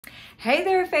Hey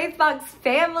there, Faithbox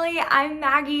family. I'm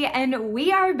Maggie, and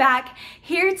we are back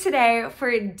here today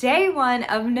for day one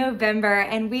of November,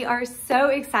 and we are so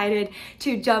excited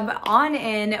to jump on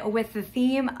in with the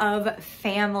theme of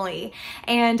family.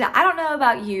 And I don't know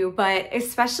about you, but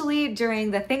especially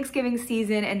during the Thanksgiving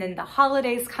season and then the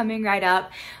holidays coming right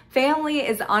up, family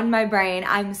is on my brain.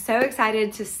 I'm so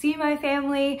excited to see my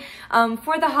family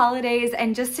for the holidays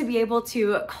and just to be able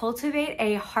to cultivate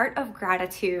a heart of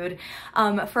gratitude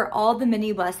for all the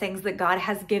many blessings that God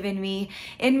has given me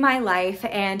in my life,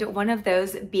 and one of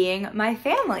those being my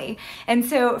family. And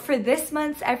so for this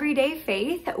month's Everyday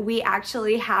Faith, we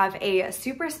actually have a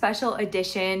super special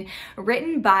edition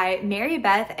written by Mary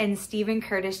Beth and Stephen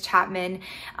Curtis Chapman.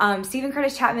 Stephen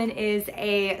Curtis Chapman is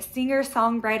a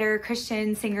singer-songwriter,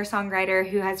 Christian singer-songwriter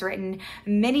who has written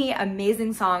many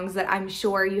amazing songs that I'm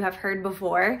sure you have heard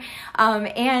before.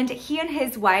 And he and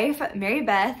his wife, Mary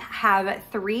Beth, have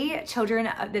 3 children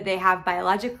that they have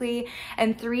biologically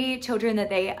and 3 children that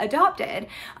they adopted.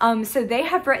 So they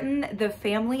have written the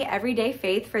Family Everyday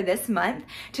Faith for this month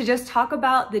to just talk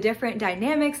about the different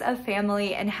dynamics of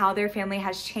family and how their family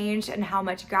has changed and how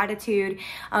much gratitude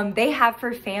they have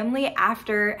for family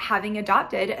after having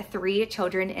adopted 3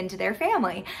 children into their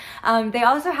family. They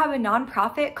also have a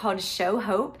nonprofit called Show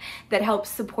Hope that helps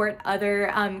support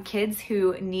other kids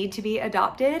who need to be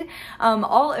adopted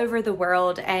all over the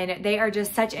world, and they are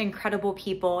just such incredible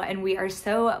people, and we are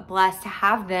so blessed to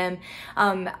have them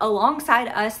alongside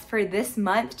us for this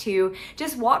month to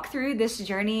just walk through this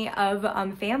journey of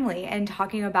family and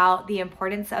talking about the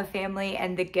importance of family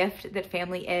and the gift that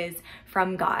family is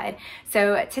from God.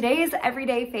 So today's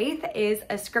Everyday Faith is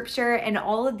a scripture, and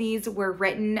all of these were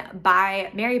written by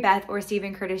Mary Beth or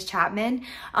Stephen Curtis Chapman.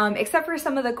 Except for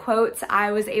some of the quotes,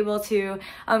 I was able to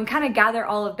kind of gather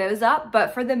all of those up,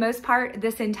 but for the most part,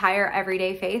 this entire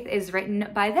Everyday Faith is written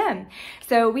by them.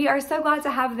 So we are so glad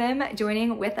to have them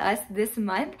joining with us this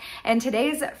month. And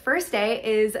today's first day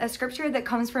is a scripture that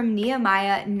comes from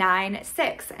Nehemiah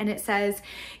 9:6, and it says,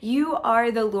 "You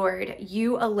are the Lord,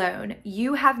 you alone.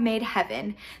 You have made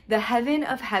heaven, the heaven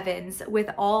of heavens with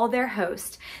all their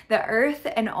host, the earth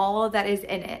and all that is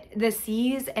in it, the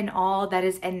seas and all that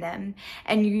is in them.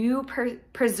 And you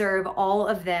preserve all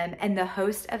of them, and the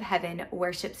host of heaven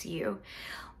worships you."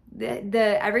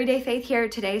 The Everyday Faith here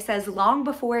today says, long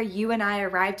before you and I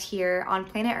arrived here on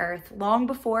planet Earth, long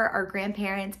before our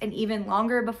grandparents, and even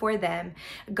longer before them,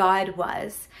 God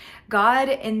was. God,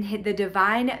 in the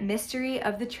divine mystery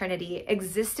of the Trinity,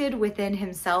 existed within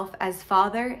himself as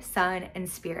Father, Son, and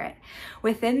Spirit.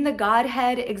 Within the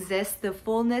Godhead exists the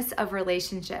fullness of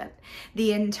relationship,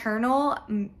 the internal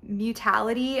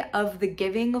mutuality of the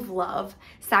giving of love,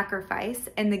 sacrifice,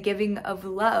 and the giving of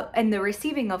love and the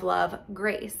receiving of love,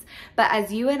 grace. But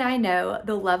as you and I know,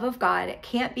 the love of God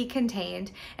can't be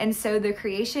contained, and so the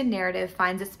creation narrative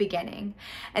finds its beginning.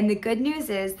 And the good news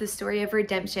is the story of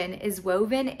redemption is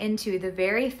woven into the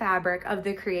very fabric of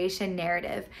the creation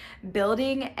narrative,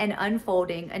 building and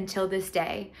unfolding until this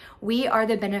day. We are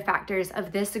the benefactors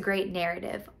of this great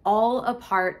narrative, all a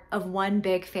part of one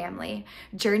big family,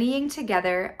 journeying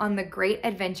together on the great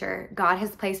adventure God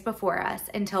has placed before us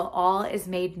until all is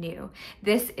made new.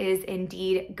 This is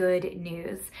indeed good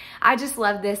news. I just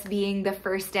love this being the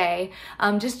first day,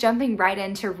 just jumping right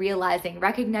into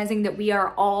recognizing that we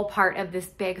are all part of this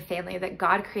big family that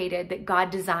God created, that God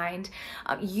designed.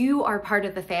 You are part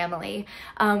of the family.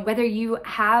 Whether you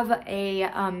have a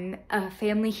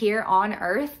family here on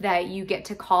earth that you get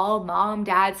to call mom,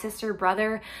 dad, sister,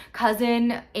 brother,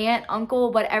 cousin, aunt,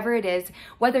 uncle, whatever it is,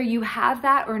 whether you have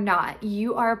that or not,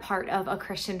 you are a part of a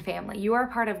Christian family. You are a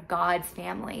part of God's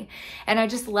family. And I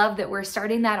just love that we're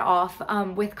starting that off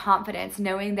with confidence,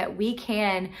 knowing that we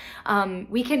can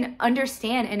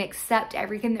understand and accept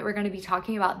everything that we're going to be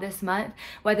talking about this month,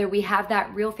 whether we have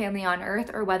that real family on earth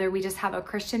or whether we just have a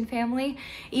Christian family.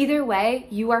 Either way,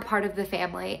 you are part of the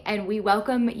family, and we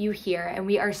welcome you here, and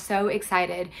we are so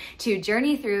excited to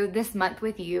journey through this month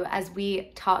with you as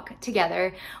we talk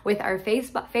together with our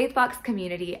Faithbox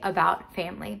community about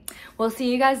family. We'll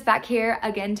see you guys back here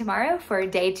again tomorrow for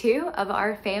day 2 of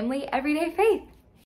our Family Everyday Faith.